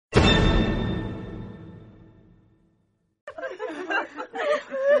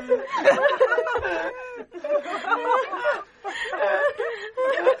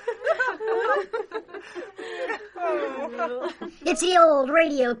It's the Old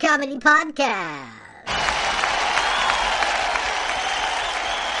Radio Comedy Podcast.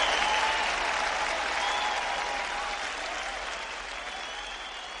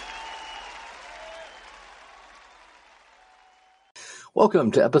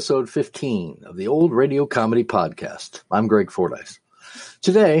 Welcome to episode 15 of the Old Radio Comedy Podcast. I'm Greg Fordyce.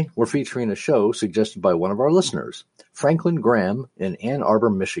 Today, we're featuring a show suggested by one of our listeners, Franklin Graham in Ann Arbor,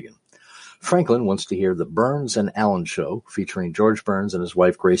 Michigan. Franklin wants to hear the Burns and Allen Show featuring George Burns and his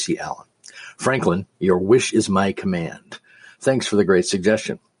wife, Gracie Allen. Franklin, your wish is my command. Thanks for the great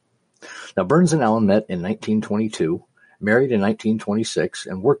suggestion. Now, Burns and Allen met in 1922, married in 1926,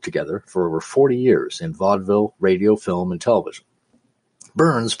 and worked together for over 40 years in vaudeville, radio, film, and television.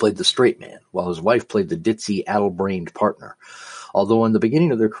 Burns played the straight man, while his wife played the ditzy, addle-brained partner, although in the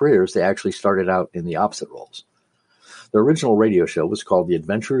beginning of their careers, they actually started out in the opposite roles. The original radio show was called The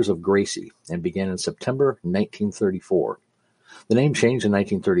Adventures of Gracie and began in September 1934. The name changed in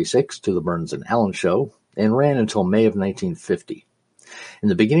 1936 to The Burns and Allen Show and ran until May of 1950. In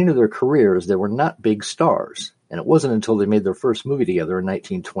the beginning of their careers, they were not big stars, and it wasn't until they made their first movie together in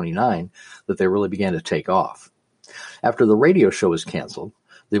 1929 that they really began to take off. After the radio show was canceled,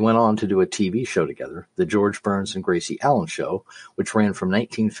 they went on to do a TV show together, The George Burns and Gracie Allen Show, which ran from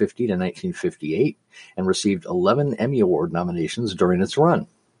 1950 to 1958 and received 11 Emmy Award nominations during its run.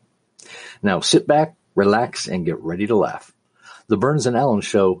 Now sit back, relax, and get ready to laugh. The Burns and Allen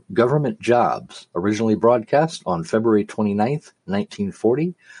Show, Government Jobs, originally broadcast on February 29th,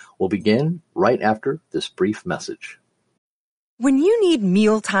 1940, will begin right after this brief message. When you need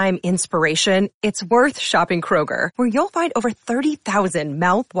mealtime inspiration, it's worth shopping Kroger, where you'll find over 30,000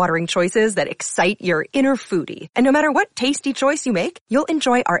 mouth-watering choices that excite your inner foodie. And no matter what tasty choice you make, you'll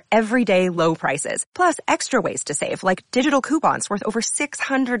enjoy our everyday low prices, plus extra ways to save, like digital coupons worth over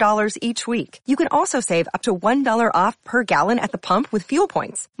 $600 each week. You can also save up to $1 off per gallon at the pump with fuel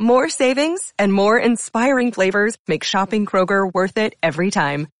points. More savings and more inspiring flavors make shopping Kroger worth it every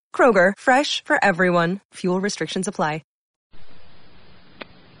time. Kroger, fresh for everyone. Fuel restrictions apply.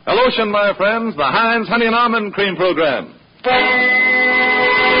 Hello, my friends, the Heinz Honey and Almond Cream Program.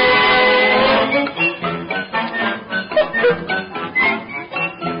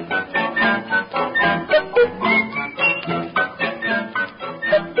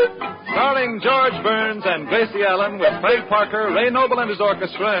 Starring George Burns and Gracie Allen with Frank Parker, Ray Noble and his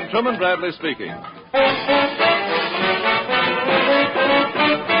orchestra, and Truman Bradley speaking.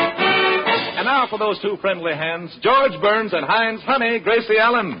 And now for those two friendly hands, George Burns and Heinz Honey, Gracie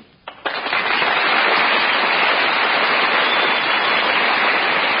Allen.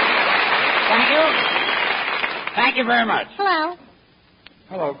 Thank you. Thank you very much. Hello.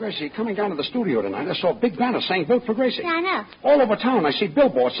 Hello, Gracie. Coming down to the studio tonight, I saw a big banner saying Vote for Gracie. Yeah, I know. All over town, I see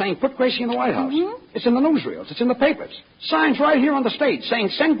billboards saying Put Gracie in the White House. Mm-hmm. It's in the newsreels. It's in the papers. Signs right here on the stage saying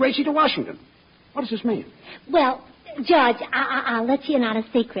Send Gracie to Washington. What does this mean? Well, George, I'll let you in on a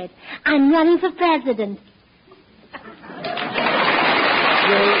secret. I'm running for president.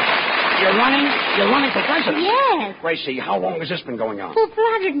 You're running for president? Yes. Gracie, how long has this been going on? For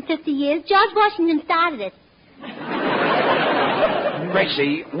 450 years. George Washington started it.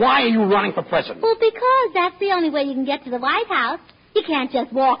 Gracie, why are you running for president? Well, because that's the only way you can get to the White House. You can't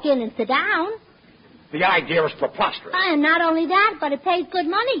just walk in and sit down. The idea is preposterous. And not only that, but it pays good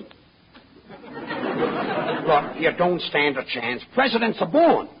money. Look, you don't stand a chance. Presidents are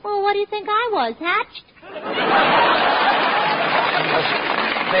born. Well, what do you think I was, hatched?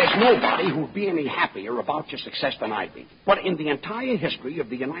 There's nobody who'd be any happier about your success than I'd be. But in the entire history of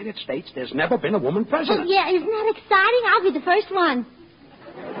the United States, there's never been a woman president. Well, yeah, isn't that exciting? I'll be the first one.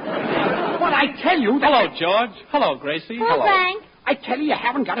 But I tell you that... Hello, George. Hello, Gracie. Hello, Frank. I tell you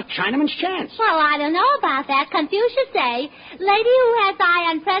haven't got a Chinaman's chance. Well, I don't know about that. Confucius say, lady who has eye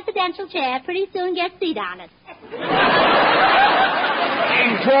on presidential chair pretty soon gets seat on it.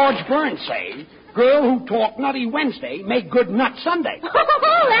 And George Burns say, girl who talk nutty Wednesday make good nut Sunday.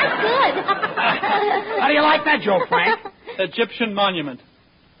 Oh, that's good. How do you like that joke, Frank? Egyptian monument.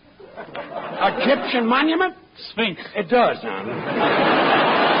 Egyptian monument? Sphinx. It does, huh?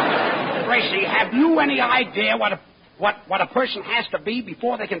 Gracie, have you any idea what a person has to be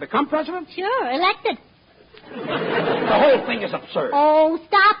before they can become president? Sure, elected. The whole thing is absurd. Oh,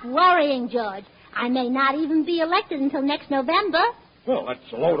 stop worrying, George. I may not even be elected until next November. Well,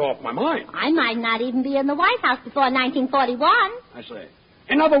 that's a load off my mind. I might not even be in the White House before 1941. I see.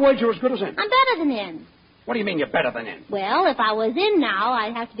 In other words, you're as good as in. I'm better than in. What do you mean you're better than in? Well, if I was in now,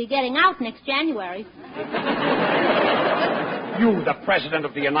 I'd have to be getting out next January. You, the President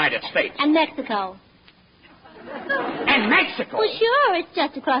of the United States. And Mexico. And Mexico? Well, sure. It's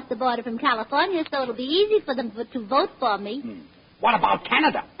just across the border from California, so it'll be easy for them to vote for me. What about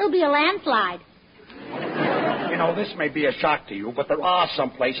Canada? It'll be a landslide. You know, this may be a shock to you, but there are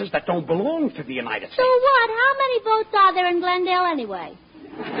some places that don't belong to the United States. So what? How many votes are there in Glendale anyway?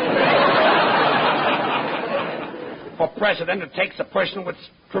 For president, it takes a person with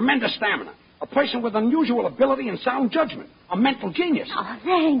tremendous stamina. A person with unusual ability and sound judgment. A mental genius. Oh,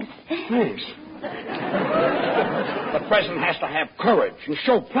 thanks. Thanks. The president has to have courage and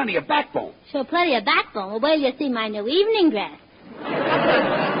show plenty of backbone. Show plenty of backbone. Well, wait till you see my new evening dress.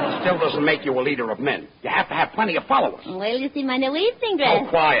 Still doesn't make you a leader of men. You have to have plenty of followers. Well, wait till you see my new evening dress. Oh,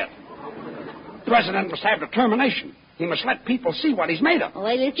 quiet. The president must have determination. He must let people see what he's made of. Well,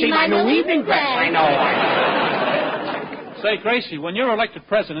 wait till you see my new evening dress. I know. Say, Gracie, when you're elected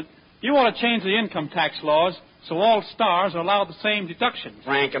president, you ought to change the income tax laws so all stars are allowed the same deductions.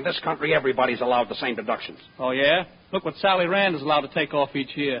 Frank, in this country, everybody's allowed the same deductions. Oh, yeah? Look what Sally Rand is allowed to take off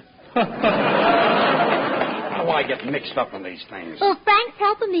each year. How do I get mixed up in these things? Well, Frank's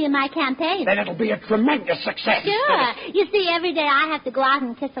helping me in my campaign. Then it'll be a tremendous success. Sure. You see, every day I have to go out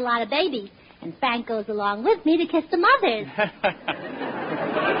and kiss a lot of babies. And Frank goes along with me to kiss the mothers.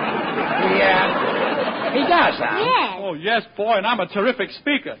 He does, huh? Yes. Oh, yes, boy, and I'm a terrific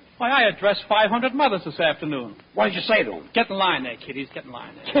speaker. Why, I addressed 500 mothers this afternoon. What did you say to him? Get in line there, kiddies. Get in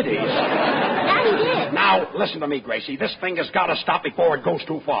line there. Kiddies. That he did. Now, listen to me, Gracie. This thing has got to stop before it goes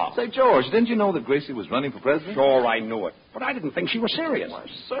too far. Say, George, didn't you know that Gracie was running for president? Sure, I knew it. But I didn't think she was serious. Well,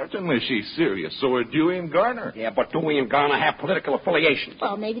 certainly she's serious. So are Dewey and Garner. Yeah, but Dewey and Garner have political affiliations.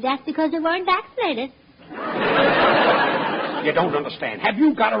 Well, maybe that's because they weren't vaccinated. You don't understand. Have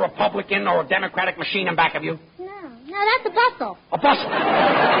you got a Republican or a Democratic machine in back of you? No, that's a bustle. A bustle?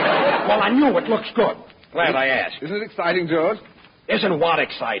 Well, I knew it looks good. Glad I asked. Isn't it exciting, George? Isn't what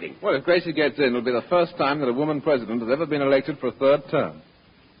exciting? Well, if Gracie gets in, it'll be the first time that a woman president has ever been elected for a third term.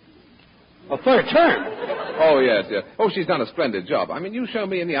 A third term? Oh, yes. Oh, she's done a splendid job. I mean, you show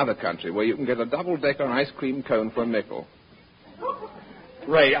me any other country where you can get a double-decker ice cream cone for a nickel.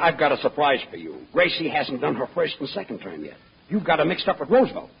 Ray, I've got a surprise for you. Gracie hasn't done her first and second term yet. You've got her mixed up with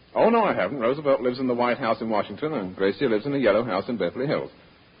Roosevelt. Oh, no, I haven't. Roosevelt lives in the White House in Washington, and Gracie lives in the Yellow House in Beverly Hills.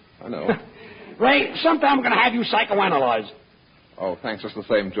 I know. Ray, sometime I'm going to have you psychoanalyzed. Oh, thanks just the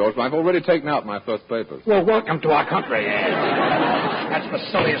same, George, but I've already taken out my first papers. Well, welcome to our country. That's the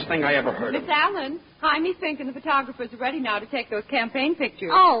silliest thing I ever heard of. Miss Allen, Jaime's thinking the photographers are ready now to take those campaign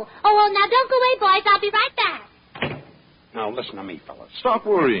pictures. Oh, well, now don't go away, boys. I'll be right back. Now, listen to me, fellas. Stop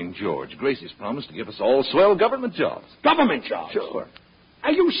worrying, George. Gracie's promised to give us all swell government jobs. Government jobs? Sure.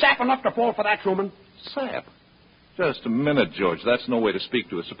 Are you sap enough to fall for that, Truman? Sap? Just a minute, George. That's no way to speak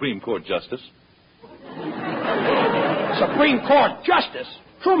to a Supreme Court justice. Supreme Court justice?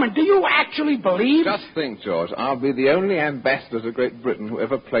 Truman, do you actually believe... Just think, George, I'll be the only ambassador to Great Britain who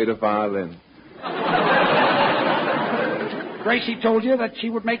ever played a violin. Gracie told you that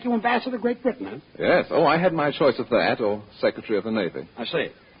she would make you ambassador to Great Britain, huh? Yes. Oh, I had my choice of that or Secretary of the Navy. I see.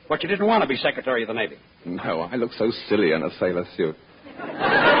 But you didn't want to be Secretary of the Navy. No, I look so silly in a sailor suit.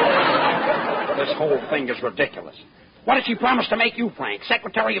 This whole thing is ridiculous. What did she promise to make you, Frank?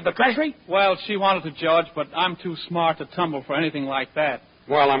 Secretary of the Treasury? Well, she wanted to judge, but I'm too smart to tumble for anything like that.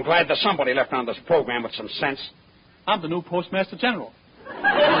 Well, I'm glad there's somebody left on this program with some sense. I'm the new Postmaster General.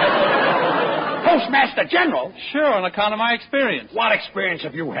 Postmaster General? Sure, on account of my experience. What experience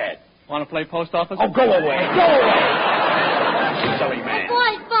have you had? Want to play post office? Oh, go away. Go away. Silly man.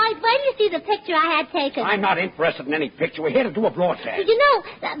 Boys, wait till you see the picture I had taken. I'm not interested in any picture. We're here to do a broadcast. You know,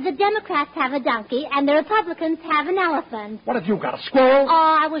 the Democrats have a donkey and the Republicans have an elephant. What have you got, a squirrel?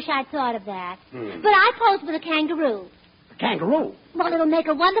 Oh, I wish I'd thought of that. But I posed with a kangaroo. A kangaroo? Well, it'll make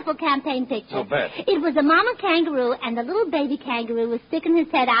a wonderful campaign picture. I'll bet. It was a mama kangaroo, and the little baby kangaroo was sticking his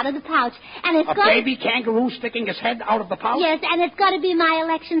head out of the pouch. And it's baby kangaroo sticking his head out of the pouch? Yes, and it's got to be my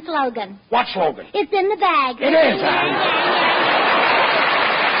election slogan. What slogan? It's in the bag. It is, huh?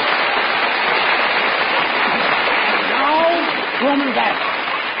 Roman back.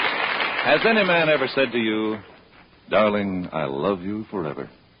 Has any man ever said to you, "Darling, I love you forever"?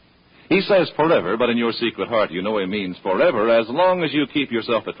 He says forever, but in your secret heart you know he means forever as long as you keep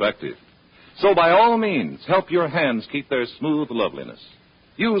yourself attractive. So by all means, help your hands keep their smooth loveliness.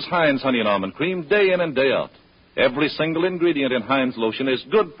 Use Heinz Honey and Almond Cream day in and day out. Every single ingredient in Heinz lotion is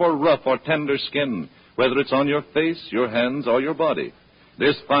good for rough or tender skin, whether it's on your face, your hands, or your body.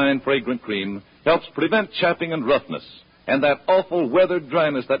 This fine, fragrant cream helps prevent chapping and roughness, and that awful weathered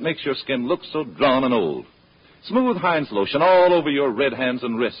dryness that makes your skin look so drawn and old. Smooth Heinz lotion all over your red hands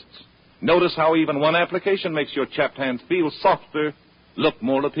and wrists. Notice how even one application makes your chapped hands feel softer, look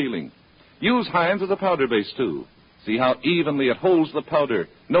more appealing. Use Heinz as a powder base, too. See how evenly it holds the powder,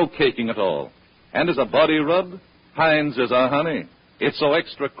 no caking at all. And as a body rub, Heinz is a honey. It's so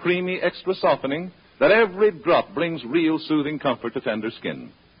extra creamy, extra softening, that every drop brings real soothing comfort to tender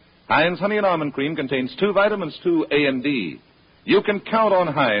skin. Heinz Honey and Almond Cream contains 2 vitamins, 2 A and D. You can count on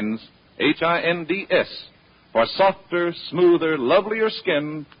Heinz, Hinds, for softer, smoother, lovelier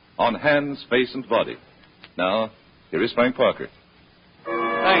skin on hands, face, and body. Now, here is Frank Parker.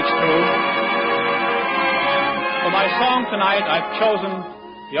 Thanks, Drew. For my song tonight, I've chosen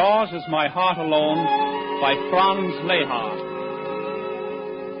Yours Is My Heart Alone by Franz Lehar.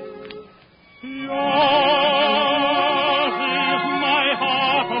 Yours is my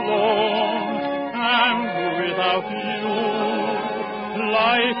heart alone, and without you,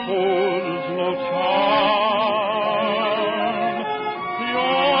 life holds no charm.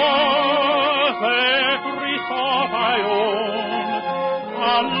 Yours every thought I own, a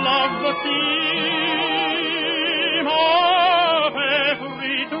love the theme of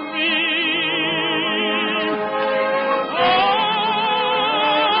every dream. All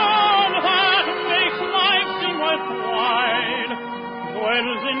that makes life seem worthwhile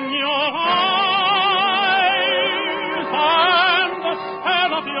dwells in your eyes, and the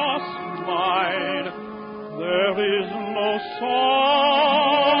spell of your smile. There is no song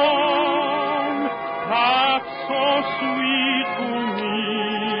half so sweet to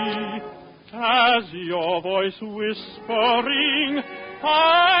me as your voice whispering,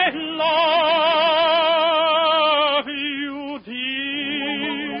 I love you,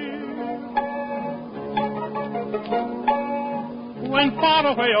 dear. When far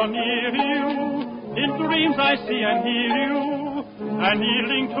away or near you, in dreams I see and hear you, and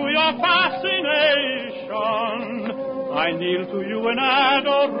yielding to your fascination, I kneel to you in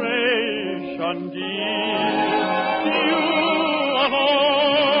adoration, dear. You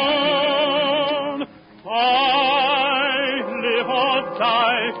alone, I live or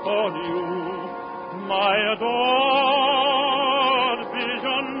die for you, my adored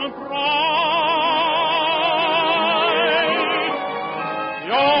vision bright.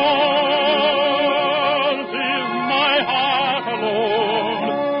 Yours is my heart alone,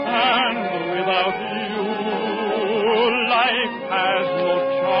 and without you, life has no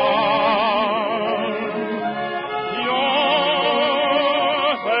charm.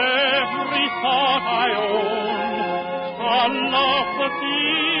 Yours every thought I own, a love the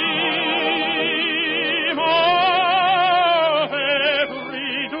theme of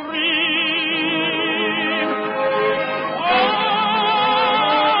every dream.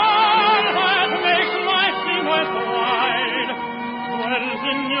 All that makes life seem worthwhile dwells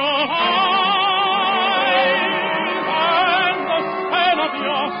in your eyes, and the spell of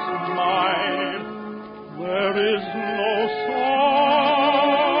your smile. There is no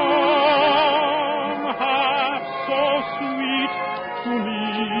song half so sweet to me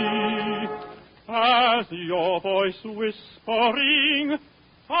as your voice whispering,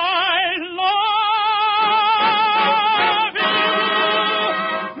 I love you,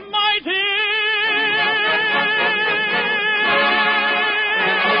 my dear.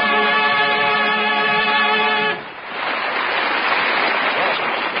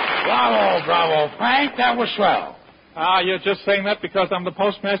 Bravo, bravo, Frank. That was swell. You're just saying that because I'm the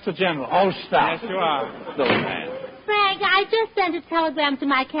Postmaster General. Oh, stop. Yes, you are. Little man. Frank, I just sent a telegram to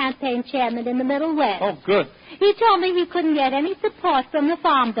my campaign chairman in the Middle West. Oh, good. He told me he couldn't get any support from the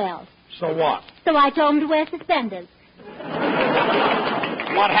Farm Belt. So what? So I told him to wear suspenders.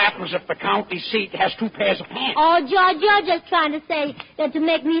 What happens if the county seat has 2 pairs of pants? Oh, George, you're just trying to say that to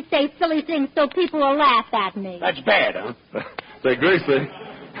make me say silly things so people will laugh at me. That's bad, huh? Say,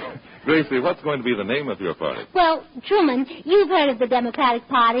 Gracie, what's going to be the name of your party? Well, Truman, you've heard of the Democratic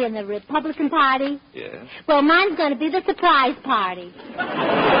Party and the Republican Party? Yes. Well, mine's going to be the Surprise Party.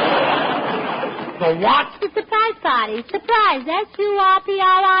 The what? The Surprise Party. Surprise.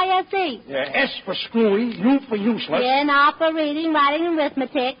 S-U-R-P-R-I-S-E. Yeah, S for screwy, U for useless, Yeah, and R for reading, writing, and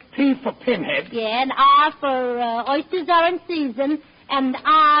arithmetic. P for pinhead. Yeah, and R for oysters are in season. And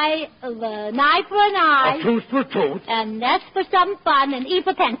I, an eye for an eye. A tooth for a tooth. And S for some fun, and E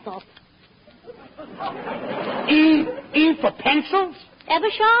for pencil. E for pencils? Ever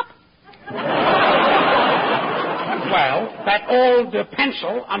shop? Well, that all depends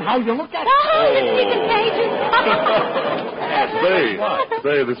on how you look at it. Oh, the secret pages.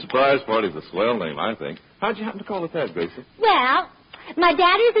 Say, the surprise party's a swell name, I think. How'd you happen to call it that, Gracie? Well, my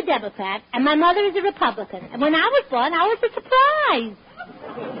daddy is a Democrat, and my mother is a Republican. And when I was born, I was a surprise.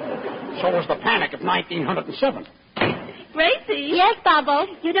 So was the Panic of 1907. Gracie? Yes, Bubbles?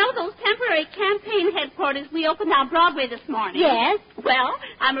 You know those temporary campaign headquarters we opened on Broadway this morning? Yes. Well,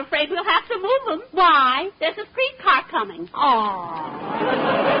 I'm afraid we'll have to move them. Why? There's a streetcar coming. Oh.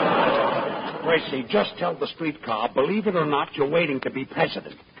 Gracie, just tell the streetcar, believe it or not, you're waiting to be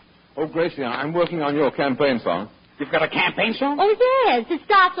president. Oh, Gracie, I'm working on your campaign song. You've got a campaign song? Oh, yes. It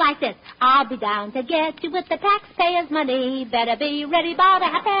starts like this. I'll be down to get you with the taxpayers' money. Better be ready by the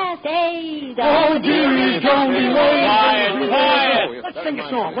 8:30. Oh, dearie, don't be late. Quiet. Let's sing a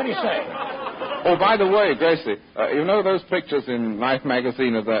song. What do you say? Oh, by the way, Gracie, you know those pictures in Life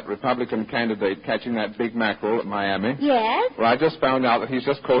magazine of that Republican candidate catching that big mackerel at Miami? Yes? Well, I just found out that he's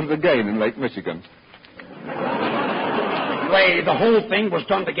just caught it again in Lake Michigan. Ray, the whole thing was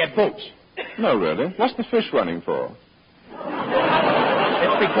done to get votes. No, really. What's the fish running for?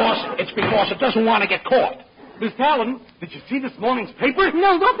 It's because it doesn't want to get caught. Miss Allen, did you see this morning's paper?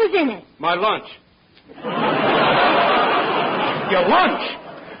 No, what was in it? My lunch. Your lunch?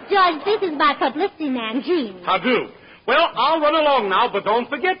 George, this is my publicity man, Gene. How do? Well, I'll run along now, but don't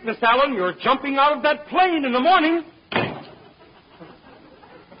forget, Miss Allen, you're jumping out of that plane in the morning.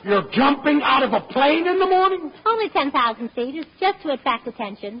 You're jumping out of a plane in the morning? Only 10,000 feet. It's just to attract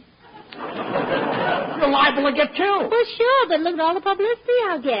attention. You're liable to get killed. Well, sure, but look at all the publicity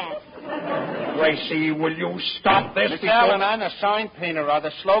I'll get. Gracie, will you stop this? Miss Allen, I'm a sign painter. Are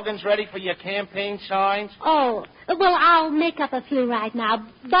the slogans ready for your campaign signs? Oh, well, I'll make up a few right now.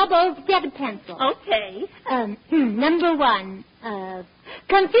 Bubbles, get a pencil. Okay. Number 1.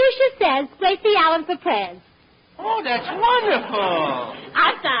 Confucius says Gracie Allen for Prez. Oh, that's wonderful.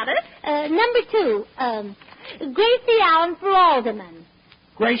 I've got it. Number 2. Gracie Allen for Alderman.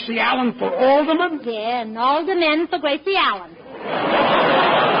 Gracie Allen for alderman? Yeah, and Alderman for Gracie Allen.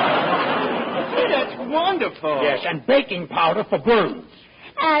 Oh, that's wonderful. Yes, and baking powder for Burns.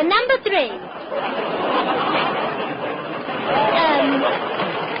 Number 3.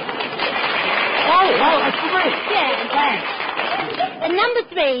 That's great. Yeah. Thanks. Number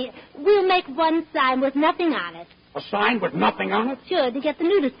 3, we'll make one sign with nothing on it. A sign with nothing on it? Sure, to get the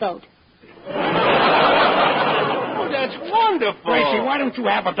nudist vote. Oh, that's wonderful. Gracie, why don't you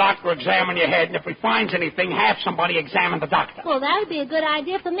have a doctor examine your head, and if he finds anything, have somebody examine the doctor? Well, that would be a good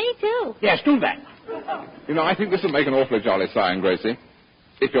idea for me, too. Yes, do that. You know, I think this would make an awfully jolly sign, Gracie.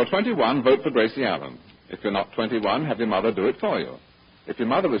 If you're 21, vote for Gracie Allen. If you're not 21, have your mother do it for you. If your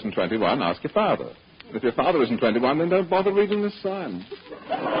mother isn't 21, ask your father. And if your father isn't 21, then don't bother reading this sign.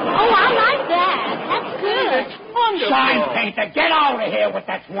 Oh, I like that. That's good. Wonderful. Sign painter, get out of here with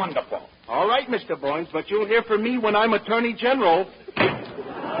that's wonderful. All right, Mr. Burns, but you'll hear from me when I'm Attorney General.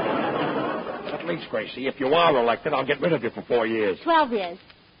 At least, Gracie, if you are elected, I'll get rid of you for 4 years. 12 years.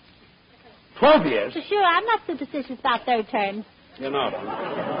 12 years? For sure, I'm not superstitious about third terms. You're not,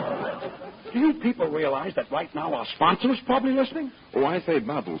 huh? Do you people realize that right now our sponsor is probably listening? Oh, I say,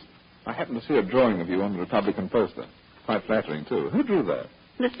 Bubbles, I happen to see a drawing of you on the Republican poster. Quite flattering, too. Who drew that?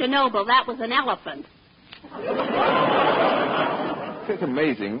 Mr. Noble, that was an elephant. It's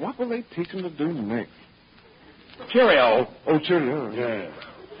amazing. What will they teach him to do next? Cheerio. Oh, cheerio. Yeah.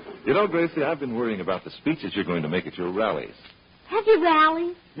 You know, Gracie, I've been worrying about the speeches you're going to make at your rallies. Have you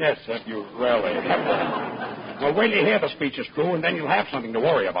rallied? Yes, have you really? Well, wait till you hear the speeches, Drew, and then you'll have something to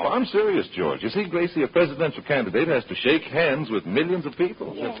worry about. Well, I'm serious, George. You see, Gracie, a presidential candidate has to shake hands with millions of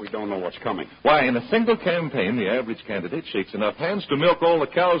people. If we don't know what's coming. Why, in a single campaign, the average candidate shakes enough hands to milk all the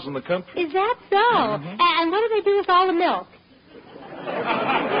cows in the country. Is that so? And what do they do with all the milk?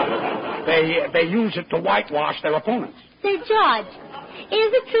 They use it to whitewash their opponents. Say, George,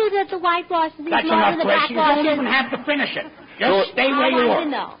 is it true that the whitewash is That's more enough, than the Gracie. You don't backwash? even have to finish it. So- Just stay where I you want are. to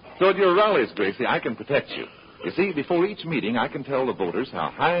know. So at your rallies, Gracie, I can protect you. You see, before each meeting, I can tell the voters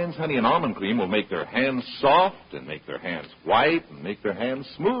how Heinz Honey and Almond Cream will make their hands soft and make their hands white and make their hands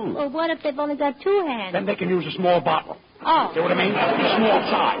smooth. Well, what if they've only got 2 hands? Then they can use a small bottle. Oh. See what I mean? A small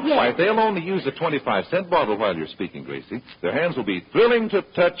size. Yes. Why, if they'll only use a 25-cent bottle while you're speaking, Gracie, their hands will be thrilling to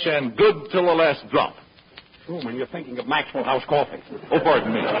touch and good till the last drop. True, when you're thinking of Maxwell House coffee. Oh,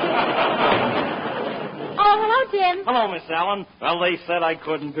 pardon me. Oh, hello, Jim. Hello, Miss Allen. Well, they said I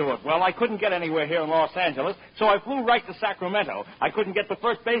couldn't do it. Well, I couldn't get anywhere here in Los Angeles, so I flew right to Sacramento. I couldn't get to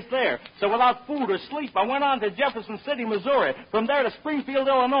first base there. So without food or sleep, I went on to Jefferson City, Missouri. From there to Springfield,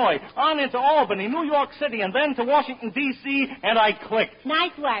 Illinois. On into Albany, New York City, and then to Washington, D.C., and I clicked.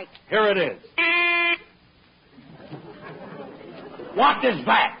 Nice work. Here it is. What is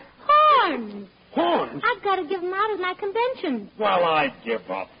that? Horns. Horns? I've got to give them out at my convention. Well, I'd give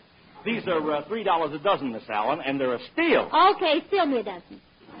up. These are $3 a dozen, Miss Allen, and they're a steal. Okay, steal me a dozen.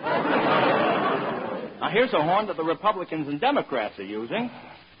 Now, here's a horn that the Republicans and Democrats are using.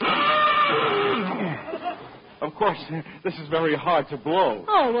 Of course, this is very hard to blow.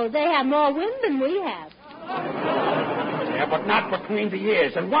 Oh, well, they have more wind than we have. Yeah, but not between the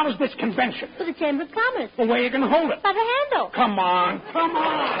ears. And what is this convention? For the Chamber of Commerce. Well, where are you going to hold it? By the handle. Come on, come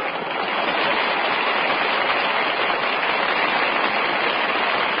on.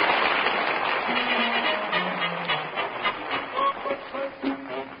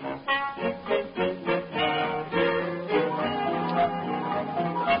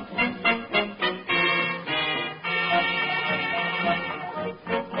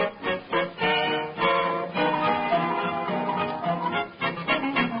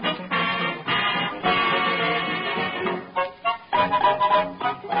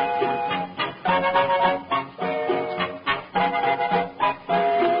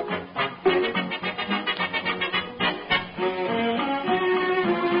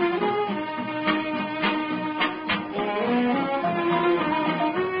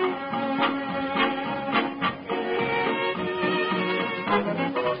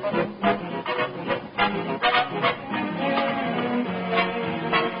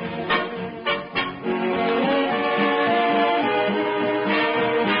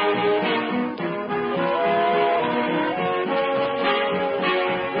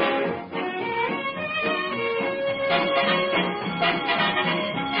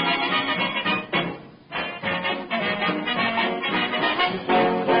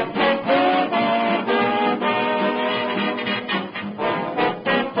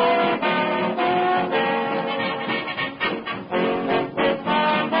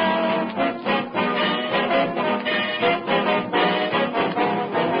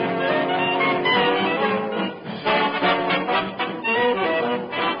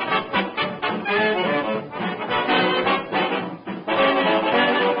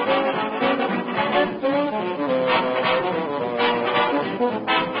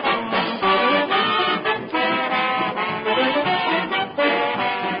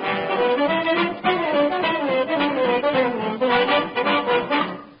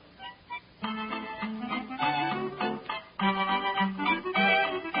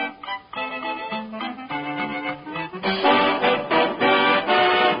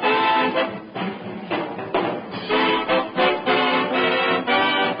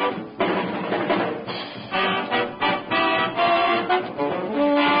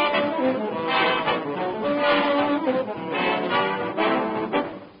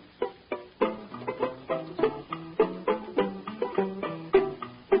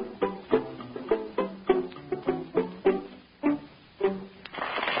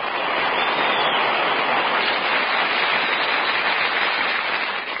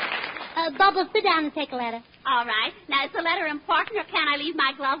 Bubbles, sit down and take a letter. All right. Now, is the letter important, or can I leave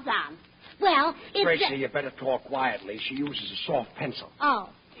my gloves on? Well, it's... Gracie, you better talk quietly. She uses a soft pencil. Oh.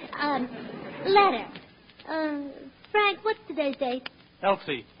 Letter. Frank, what's today's date?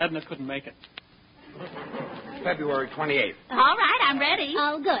 Elsie, Edna couldn't make it. February 28th. All right, I'm ready.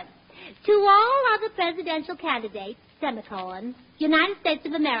 Oh, good. To all other presidential candidates, semicolon, United States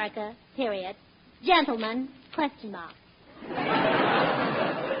of America, period, gentlemen, question mark.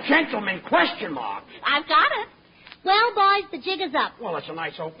 Gentlemen, question mark. I've got it. Well, boys, the jig is up. Well, it's a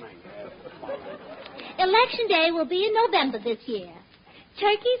nice opening. Election day will be in November this year.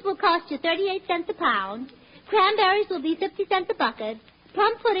 Turkeys will cost you 38 cents a pound. Cranberries will be 50 cents a bucket.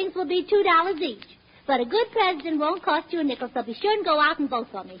 Plum puddings will be $2 each. But a good president won't cost you a nickel, so be sure and go out and vote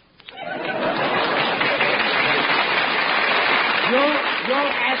for me. You're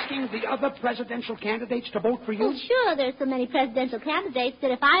asking the other presidential candidates to vote for you? Well, sure, there's so many presidential candidates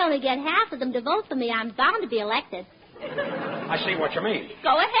that if I only get half of them to vote for me, I'm bound to be elected. I see what you mean.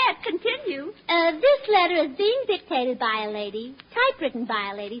 Go ahead, continue. This letter is being dictated by a lady, typewritten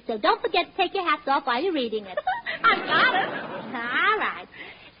by a lady, so don't forget to take your hats off while you're reading it. I've got it. All right.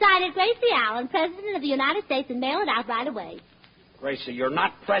 Sign it, Gracie Allen, President of the United States, and mail it out right away. Gracie, you're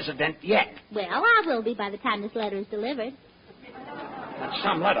not president yet. Well, I will be by the time this letter is delivered. That's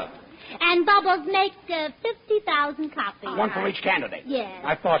some letter. And Bubbles, make 50,000 copies. One for each candidate. Yes.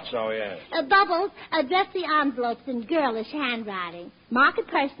 I thought so, yes. Bubbles, address the envelopes in girlish handwriting. Mark it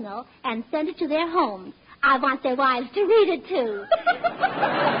personal and send it to their homes. I want their wives to read it, too.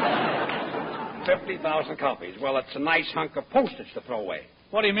 50,000 copies. Well, it's a nice hunk of postage to throw away.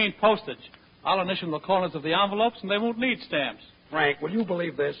 What do you mean, postage? I'll initial the corners of the envelopes, and they won't need stamps. Frank, will you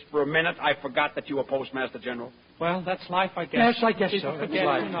believe this? For a minute, I forgot that you were Postmaster General. Well, that's life, I guess. Yes, I guess People so. forget, It's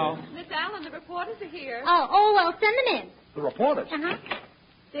life. you know. Miss Allen, the reporters are here. Oh, well, send them in. The reporters? Uh-huh.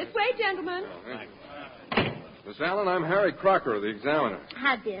 This way, gentlemen. Miss Allen, I'm Harry Crocker of the Examiner.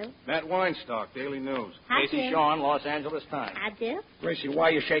 How do? Matt Weinstock, Daily News. How Casey do? Shawn, Los Angeles Times. How do? Gracie, why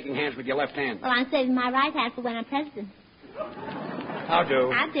are you shaking hands with your left hand? Well, I'm saving my right hand for when I'm president. How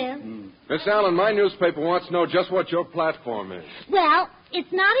do? How do? Miss Allen, my newspaper wants to know just what your platform is. Well,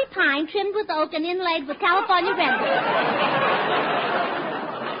 it's knotty pine trimmed with oak and inlaid with California redwood.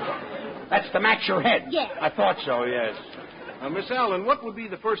 That's to match your head. Yes. I thought so, yes. Miss Allen, what would be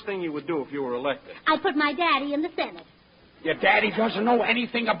the first thing you would do if you were elected? I put my daddy in the Senate. Your daddy doesn't know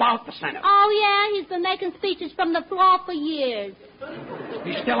anything about the Senate. Oh, yeah? He's been making speeches from the floor for years.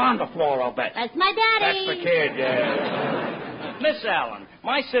 He's still on the floor, I'll bet. That's my daddy. That's the kid, yeah. Miss Allen,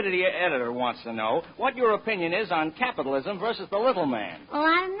 my city editor wants to know what your opinion is on capitalism versus the little man. Oh,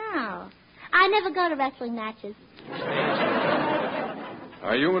 I don't know. I never go to wrestling matches.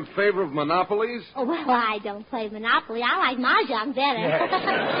 Are you in favor of monopolies? Oh, well, I don't play Monopoly. I like Mahjong better.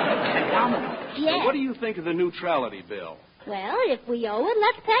 So Yes. what do you think of the neutrality bill? Well, if we owe it,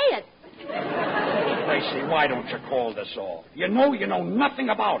 let's pay it. Gracie, why don't you call this off? You know nothing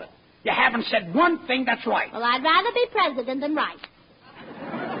about it. You haven't said one thing that's right. Well, I'd rather be president than right.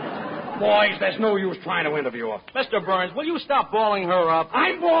 Boys, there's no use trying to interview her. Mr. Burns, will you stop balling her up?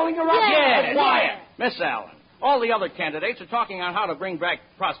 I'm balling her up? Yes. Quiet. Miss Allen, all the other candidates are talking on how to bring back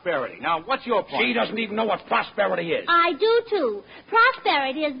prosperity. Now, what's your point? She doesn't even know what prosperity is. I do, too.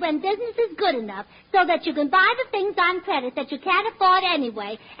 Prosperity is when business is good enough so that you can buy the things on credit that you can't afford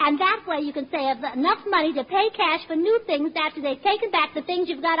anyway, and that way you can save enough money to pay cash for new things after they've taken back the things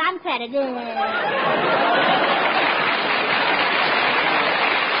you've got on credit.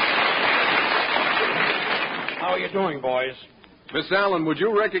 How are you doing, boys? Miss Allen, would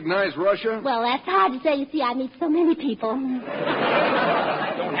you recognize Russia? Well, that's hard to say. You see, I meet so many people. You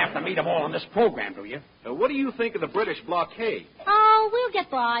don't have to meet them all on this program, do you? What do you think of the British blockade? Oh, we'll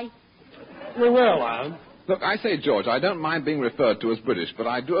get by. We will, Alan. Look, I say, George, I don't mind being referred to as British, but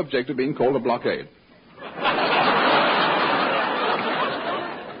I do object to being called a blockade.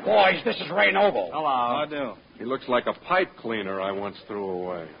 Boys, this is Ray Noble. Hello. I do. He looks like a pipe cleaner I once threw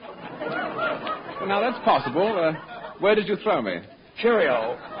away. Well, now, that's possible. Where did you throw me?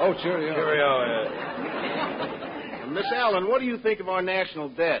 Cheerio. Oh, cheerio. Miss Allen, what do you think of our national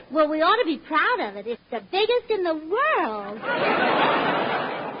debt? Well, we ought to be proud of it. It's the biggest in the world.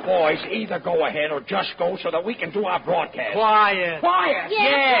 Boys, either go ahead or just go so that we can do our broadcast. Quiet. Quiet.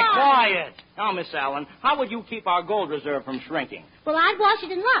 Yeah, Quiet. Now, Miss Allen, how would you keep our gold reserve from shrinking? Well, I'd wash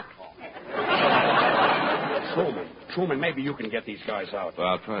it in luck. Truman, maybe you can get these guys out. Well,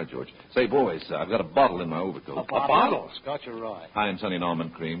 I'll try, George. Say, boys, I've got a bottle in my overcoat. A bottle? Scotch or rye? High and sunny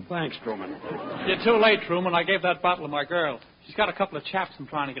almond cream. Thanks, Truman. You're too late, Truman. I gave that bottle to my girl. She's got a couple of chaps I'm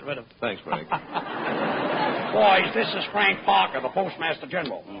trying to get rid of. Thanks, Frank. Boys, this is Frank Parker, the Postmaster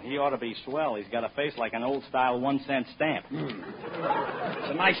General. He ought to be swell. He's got a face like an old-style 1-cent stamp.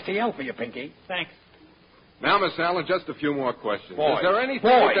 It's a nice TL for you, Pinky. Thanks. Now, Miss Allen, just a few more questions. Boys. Is there anything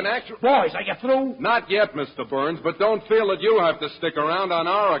Boys. you can actually... Boys, are you through? Not yet, Mr. Burns, but don't feel that you have to stick around on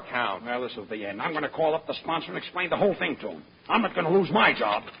our account. Well, this is the end. I'm going to call up the sponsor and explain the whole thing to him. I'm not going to lose my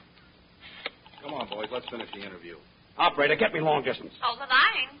job. Come on, boys, let's finish the interview. Operator, get me long distance. Hold the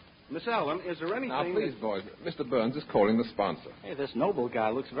line. Miss Allen, is there anything... Now, please, boys, Mr. Burns is calling the sponsor. Hey, this Noble guy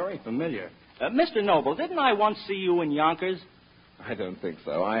looks very familiar. Mr. Noble, didn't I once see you in Yonkers? I don't think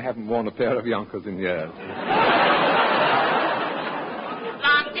so. I haven't worn a pair of Yonkers in years.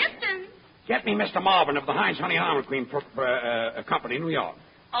 Long distance. Get me Mr. Marvin of the Heinz Honey Almond Cream Company, New York.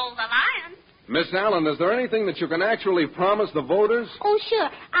 Hold the line. Miss Allen, is there anything that you can actually promise the voters? Oh, sure.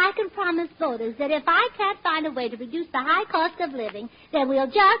 I can promise voters that if I can't find a way to reduce the high cost of living, then we'll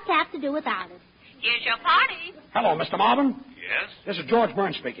just have to do without it. Here's your party. Hello, Mr. Marvin. Yes? This is George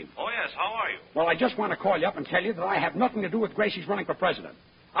Burns speaking. Oh, yes. How are you? Well, I just want to call you up and tell you that I have nothing to do with Gracie's running for president.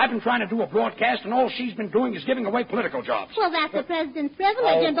 I've been trying to do a broadcast, and all she's been doing is giving away political jobs. Well, that's the president's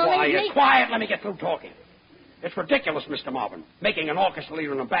privilege, and believe me... Quiet. Let me get through talking. It's ridiculous, Mr. Marvin, making an orchestra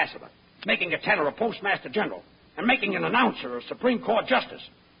leader an ambassador, making a tenor a postmaster general, and making an announcer a Supreme Court justice.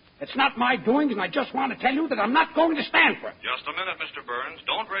 It's not my doing, and I just want to tell you that I'm not going to stand for it. Just a minute, Mr. Burns.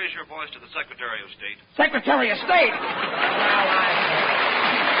 Don't raise your voice to the Secretary of State. Secretary of State?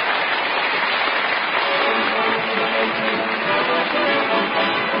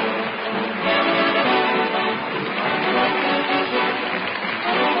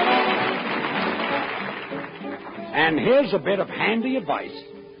 And here's a bit of handy advice.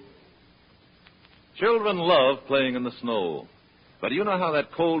 Children love playing in the snow. But do you know how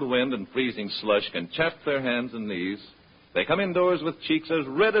that cold wind and freezing slush can chafe their hands and knees? They come indoors with cheeks as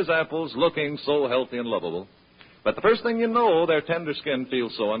red as apples, looking so healthy and lovable. But the first thing you know, their tender skin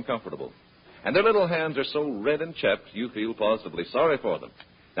feels so uncomfortable. And their little hands are so red and chapped, you feel positively sorry for them.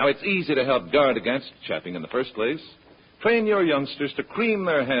 Now, it's easy to help guard against chapping in the first place. Train your youngsters to cream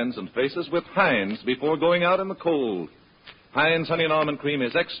their hands and faces with Heinz before going out in the cold. Heinz Honey and Almond Cream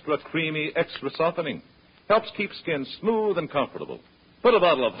is extra creamy, extra softening. Helps keep skin smooth and comfortable. Put a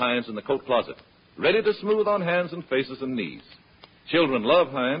bottle of Heinz in the coat closet, ready to smooth on hands and faces and knees. Children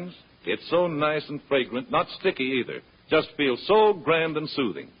love Heinz. It's so nice and fragrant, not sticky either. Just feels so grand and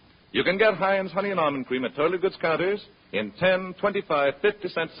soothing. You can get Heinz Honey and Almond Cream at toilet goods counters in 10, 25,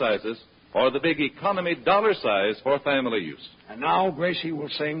 50-cent sizes, or the big economy dollar size for family use. And now Gracie will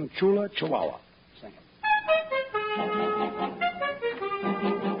sing Chula Chihuahua. Sing it.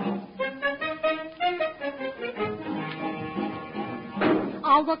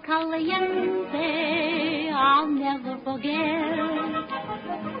 Agua caliente, I'll never forget.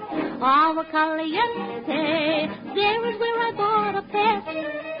 Agua caliente, there is where I bought a pet.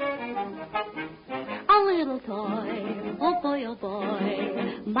 A little toy, oh boy,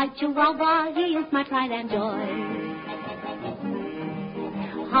 my Chihuahua, he is my pride and joy.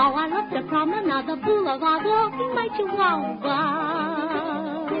 How I love to promenade the boulevard walking my Chihuahua.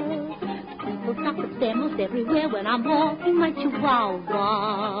 People stop and stare most everywhere when I'm walking my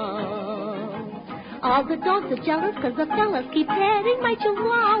Chihuahua. All the dogs are jealous because the fellas keep petting my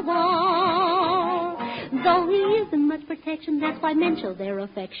Chihuahua. Though he isn't much protection, that's why men show their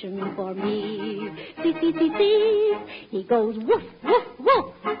affection for me. See, see, see, see, he goes woof, woof,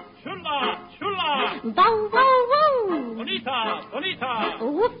 woof. Chula, chula. Bow, bow, wow. Bonita, bonita.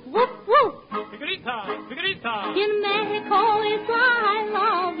 Woof, woof, woof. Figurita, figurita. In Mexico, it's I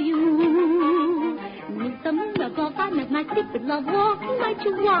love you. Meet the moon above, I met my secret love walking my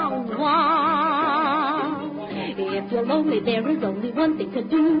Chihuahua. If you're lonely, there is only one thing to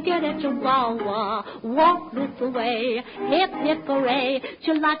do. Get a Chihuahua. Walk this way. Hip, hip, hooray.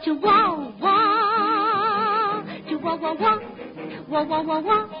 Chula, Chihuahua. Chihuahua, wah. Wah, wah, wah,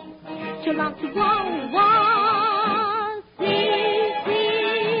 wah. Chula, Chihuahua. See, see.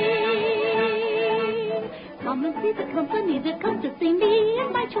 Come and see the company that comes to see me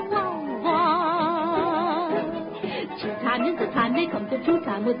and my Chihuahua. Tea time is the time they come to true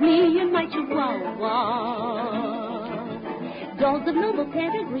time with me and my Chihuahua. Dogs of noble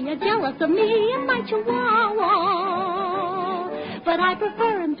pedigree are jealous of me and my Chihuahua. But I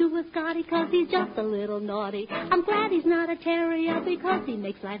prefer him to a Scotty because he's just a little naughty. I'm glad he's not a terrier because he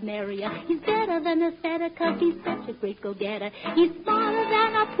makes life merrier. He's better than a setter because he's such a great go-getter. He's smarter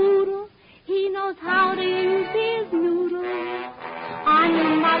than a poodle. He knows how to use his noodle.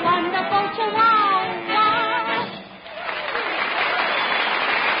 I'm my wonderful Chihuahua.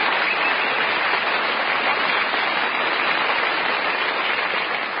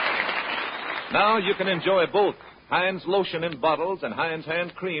 Now you can enjoy both Heinz lotion in bottles and Heinz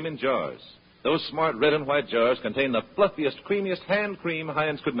hand cream in jars. Those smart red and white jars contain the fluffiest, creamiest hand cream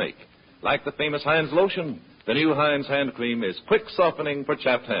Heinz could make. Like the famous Heinz lotion, the new Heinz hand cream is quick softening for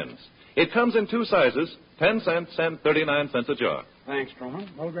chapped hands. It comes in two sizes, 10 cents and 39 cents a jar. Thanks, Truman.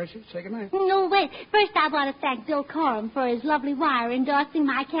 Well, Gracie, say good night. No, wait. First, I want to thank Bill Coram for his lovely wire endorsing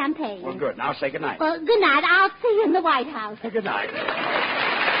my campaign. Well, good. Now say good night. Well, good night. I'll see you in the White House. Good night.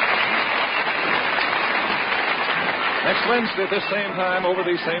 Next Wednesday at this same time, over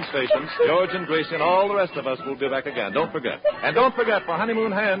these same stations, George and Gracie and all the rest of us will be back again. Don't forget. And don't forget, for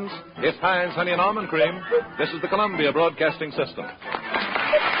honeymoon hands, it's Heinz Honey and Almond Cream. This is the Columbia Broadcasting System.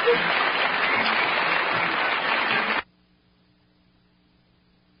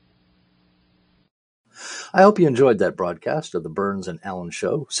 I hope you enjoyed that broadcast of the Burns and Allen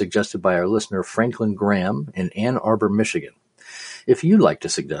Show, suggested by our listener Franklin Graham in Ann Arbor, Michigan. If you'd like to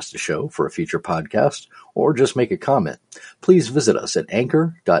suggest a show for a future podcast or just make a comment, please visit us at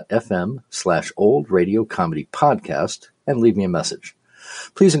anchor.fm/Old Radio Comedy Podcast and leave me a message.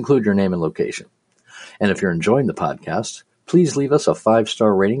 Please include your name and location. And if you're enjoying the podcast, please leave us a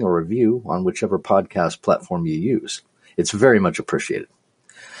 5-star rating or review on whichever podcast platform you use. It's very much appreciated.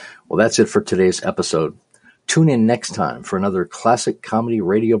 Well, that's it for today's episode. Tune in next time for another classic comedy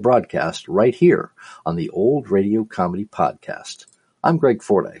radio broadcast right here on the Old Radio Comedy Podcast. I'm Greg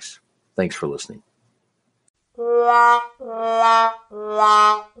Fordyce. Thanks for listening. La la la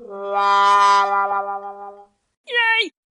la la la la la.